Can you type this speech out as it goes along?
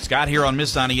Scott here on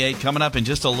Miss-98. Coming up in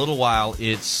just a little while,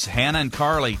 it's Hannah and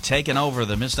Karly taking over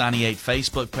the Miss-98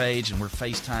 Facebook page, and we're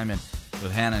FaceTiming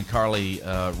with Hannah and Karly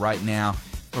right now.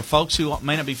 For folks who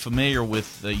may not be familiar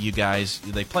with you guys,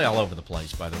 they play all over the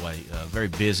place, by the way. Very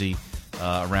busy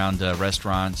around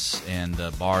restaurants and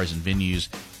bars and venues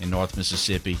in North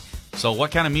Mississippi. So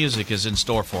what kind of music is in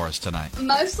store for us tonight?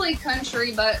 Mostly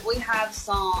country, but we have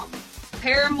some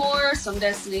Paramore, some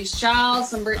Destiny's Child,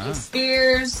 some Britney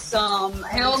Spears, some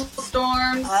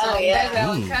Hailstorms, some yeah.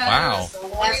 David Wow.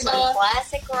 We have some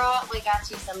classic rock. We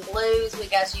got you some blues. We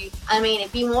got you. I mean,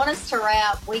 if you want us to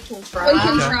rap, we can try. We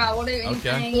can try. We'll do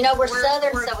anything. Okay. You know, we're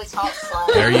Southern, so we talk slow.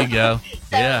 There you go.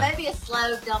 So Yeah. maybe a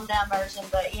slow, dumbed-down version,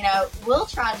 but, you know, we'll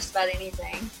try just about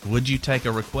anything. Would you take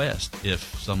a request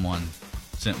if someone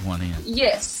sent one in?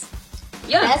 Yes.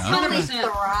 Yeah, That's how we 100%.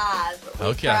 thrive. We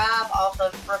Okay. thrive off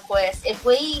of requests. If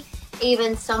we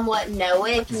even somewhat know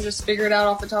We it, can just figure it out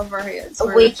off the top of our heads.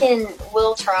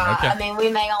 we'll try. Okay. I mean, we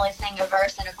may only sing a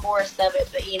verse and a chorus of it,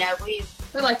 but, you know, We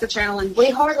like the challenge. we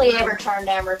hardly ever turn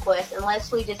down requests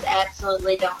unless we just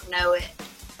absolutely don't know it.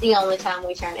 The only time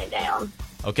we turn it down.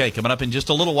 Okay, coming up in just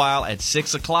a little while at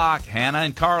 6 o'clock, Hannah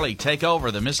and Karly take over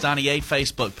the Miss-98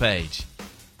 Facebook page.